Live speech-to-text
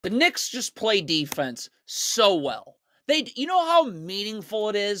The Knicks just play defense so well. You know how meaningful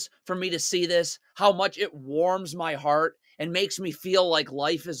it is for me to see this? How much it warms my heart and makes me feel like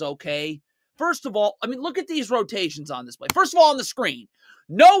life is okay? First of all, I mean, look at these rotations on this play. First of all, on the screen,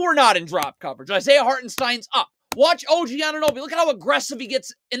 no, we're not in drop coverage. Isaiah Hartenstein's up. Watch OG Anunoby. Look at how aggressive he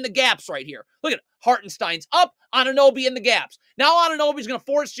gets in the gaps right here. Look at it. Hartenstein's up, Anunoby in the gaps. Now Anunoby's going to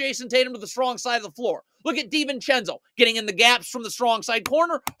force Jason Tatum to the strong side of the floor. Look at DiVincenzo getting in the gaps from the strong side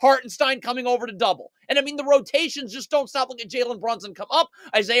corner. Hartenstein coming over to double. And I mean, the rotations just don't stop. Look at Jalen Brunson come up.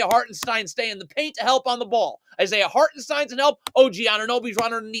 Isaiah Hartenstein stay in the paint to help on the ball. Isaiah Hartenstein's in help. OG Anunoby's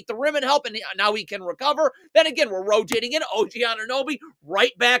running underneath the rim and help, and now he can recover. Then again, we're rotating in. OG Anunoby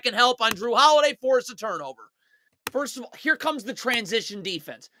right back and help on Drew Holiday, force a turnover. First of all, here comes the transition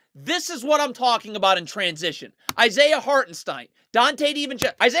defense. This is what I'm talking about in transition. Isaiah Hartenstein, Dante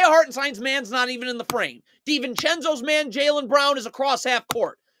DiVincenzo. Isaiah Hartenstein's man's not even in the frame. DiVincenzo's man, Jaylen Brown, is across half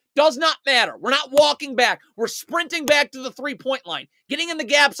court. Does not matter. We're not walking back. We're sprinting back to the three-point line, getting in the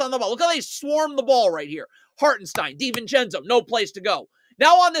gaps on the ball. Look how they swarm the ball right here. Hartenstein, DiVincenzo, no place to go.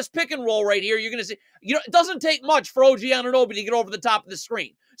 Now on this pick and roll right here, you're going to see, it doesn't take much for OG Anunoby to get over the top of the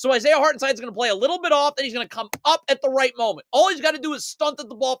screen. So Isaiah Hartenstein's going to play a little bit off, and he's going to come up at the right moment. All he's got to do is stunt at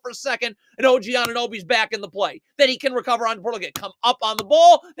the ball for a second, and OG Anunoby's back in the play. Then he can recover on the portal, come up on the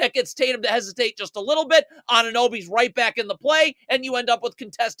ball. That gets Tatum to hesitate just a little bit. Anunoby's right back in the play, and you end up with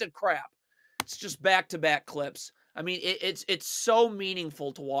contested crap. It's just back-to-back clips. I mean, it's so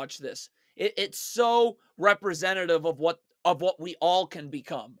meaningful to watch this. It's so representative of what we all can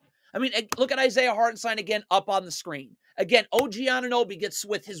become. I mean, look at Isaiah Hartenstein again up on the screen. Again, OG Anunoby gets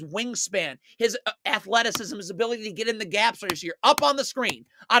with his wingspan, his athleticism, his ability to get in the gaps right here. Up on the screen.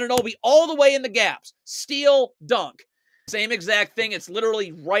 Anunoby all the way in the gaps. Steal, dunk. Same exact thing. It's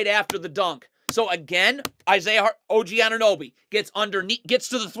literally right after the dunk. So again, OG Anunoby gets underneath, gets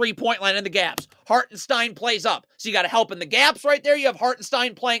to the three-point line in the gaps. Hartenstein plays up. So you got to help in the gaps right there. You have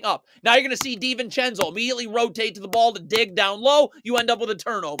Hartenstein playing up. Now you're going to see DiVincenzo immediately rotate to the ball to dig down low. You end up with a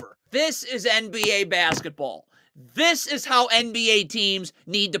turnover. This is NBA basketball. This is how NBA teams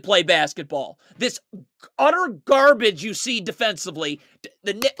need to play basketball. This utter garbage you see defensively.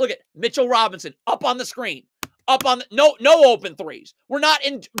 Look at Mitchell Robinson up on the screen. Up on the, no open threes. We're not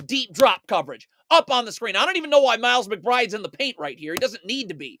in deep drop coverage. Up on the screen. I don't even know why Miles McBride's in the paint right here. He doesn't need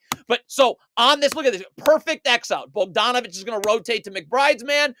to be. But so on this, look at this. Perfect X out. Bogdanovich is going to rotate to McBride's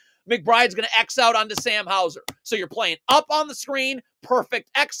man. McBride's going to X out onto Sam Hauser. So you're playing up on the screen.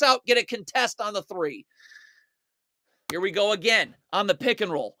 Perfect X out. Get a contest on the three. Here we go again on the pick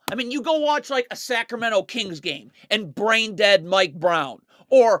and roll. I mean, you go watch like a Sacramento Kings game and brain dead Mike Brown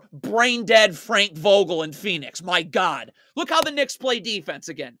or brain dead Frank Vogel in Phoenix. My God. Look how the Knicks play defense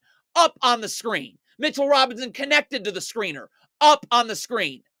again. Up on the screen. Mitchell Robinson connected to the screener. Up on the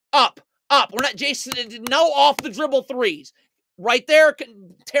screen. Up. We're not Jason. No off the dribble threes. Right there.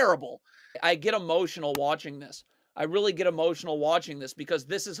 Terrible. I get emotional watching this. I really get emotional watching this because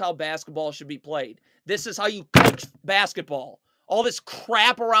this is how basketball should be played. This is how you coach basketball. All this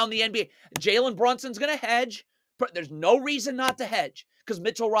crap around the NBA. Jalen Brunson's going to hedge. But there's no reason not to hedge because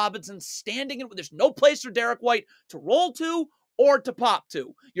Mitchell Robinson's standing in. There's no place for Derek White to roll to or to pop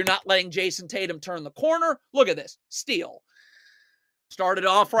to. You're not letting Jason Tatum turn the corner. Look at this. Steal. Started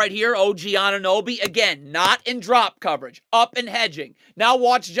off right here, OG Anunoby. Again, not in drop coverage. Up and hedging. Now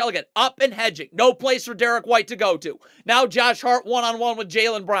watch Jelligan. Up and hedging. No place for Derek White to go to. Now Josh Hart one-on-one with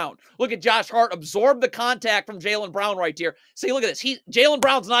Jaylen Brown. Look at Josh Hart absorb the contact from Jaylen Brown right here. See, look at this. Jaylen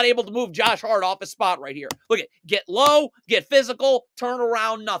Brown's not able to move Josh Hart off his spot right here. Look at get low, get physical, turn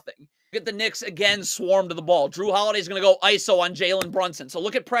around, nothing. Look at the Knicks again swarm to the ball. Drew Holiday's going to go ISO on Jalen Brunson. So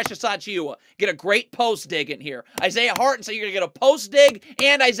look at Precious Achiuwa. Get a great post dig in here. Isaiah Hartenstein, you're going to get a post dig,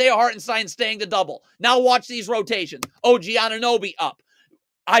 and Isaiah Hartenstein staying to double. Now watch these rotations. OG Anunoby up.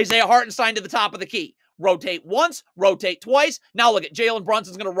 Isaiah Hartenstein to the top of the key. Rotate once, rotate twice. Now look at Jalen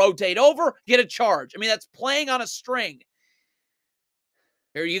Brunson's going to rotate over, get a charge. I mean, that's playing on a string.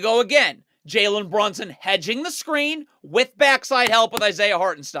 Here you go again. Jalen Brunson hedging the screen with backside help with Isaiah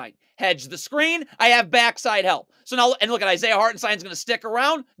Hartenstein. Hedge the screen, I have backside help. So now, and look at Isaiah Hartenstein's going to stick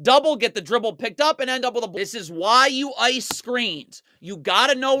around, double, get the dribble picked up, and end up with a... This is why you ice screens. You got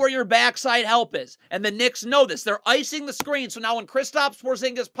to know where your backside help is. And the Knicks know this. They're icing the screen. So now when Kristaps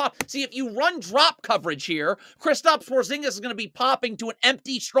Porzingis pop... See, if you run drop coverage here, Kristaps Porzingis is going to be popping to an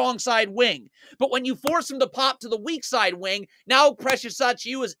empty strong side wing. But when you force him to pop to the weak side wing, now Precious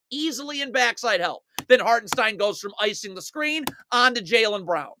Achiuwa is easily in backside help. Then Hartenstein goes from icing the screen onto Jaylen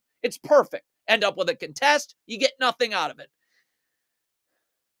Brown. It's perfect. End up with a contest, you get nothing out of it.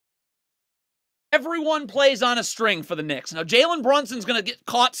 Everyone plays on a string for the Knicks. Now, Jalen Brunson's going to get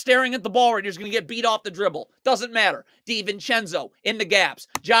caught staring at the ball right here. He's going to get beat off the dribble. Doesn't matter. DiVincenzo in the gaps.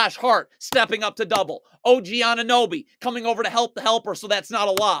 Josh Hart stepping up to double. OG Anunoby coming over to help the helper, so that's not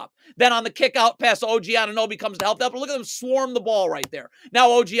a lob. Then on the kick out pass, OG Anunoby comes to help the helper. Look at them swarm the ball right there.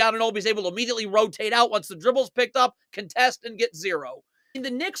 Now OG Anunoby is able to immediately rotate out once the dribble's picked up, contest, and get zero. And the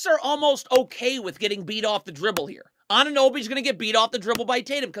Knicks are almost okay with getting beat off the dribble here. Anunoby's going to get beat off the dribble by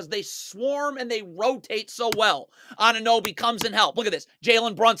Tatum because they swarm and they rotate so well. Anunoby comes in help. Look at this.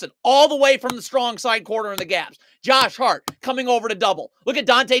 Jalen Brunson all the way from the strong side corner in the gaps. Josh Hart coming over to double. Look at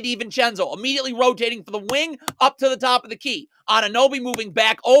Dante DiVincenzo immediately rotating for the wing up to the top of the key. Anunoby moving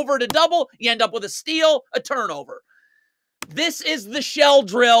back over to double. You end up with a steal, a turnover. This is the shell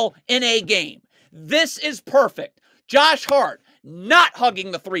drill in a game. This is perfect. Josh Hart not hugging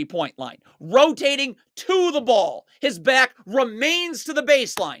the three-point line, rotating to the ball. His back remains to the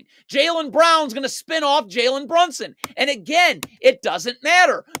baseline. Jaylen Brown's going to spin off Jalen Brunson. And again, it doesn't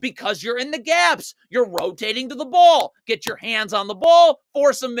matter because you're in the gaps. You're rotating to the ball. Get your hands on the ball,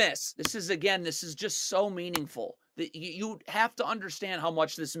 force a miss. This is just so meaningful. You have to understand how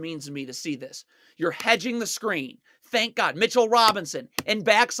much this means to me to see this. You're hedging the screen. Thank God. Mitchell Robinson and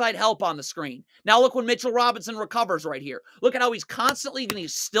backside help on the screen. Now look when Mitchell Robinson recovers right here. Look at how he's constantly,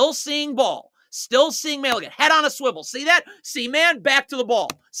 he's still seeing ball. Still seeing man. Look at head on a swivel. See that? See man, back to the ball.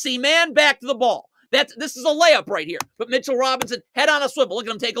 See man, back to the ball. This is a layup right here. But Mitchell Robinson, head on a swivel. Look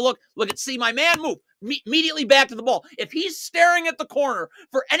at him take a look. Look at see my man move. Immediately back to the ball. If he's staring at the corner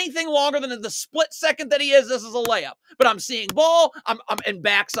for anything longer than the split second that he is, this is a layup. But I'm seeing ball. I'm in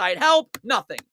backside help. Nothing.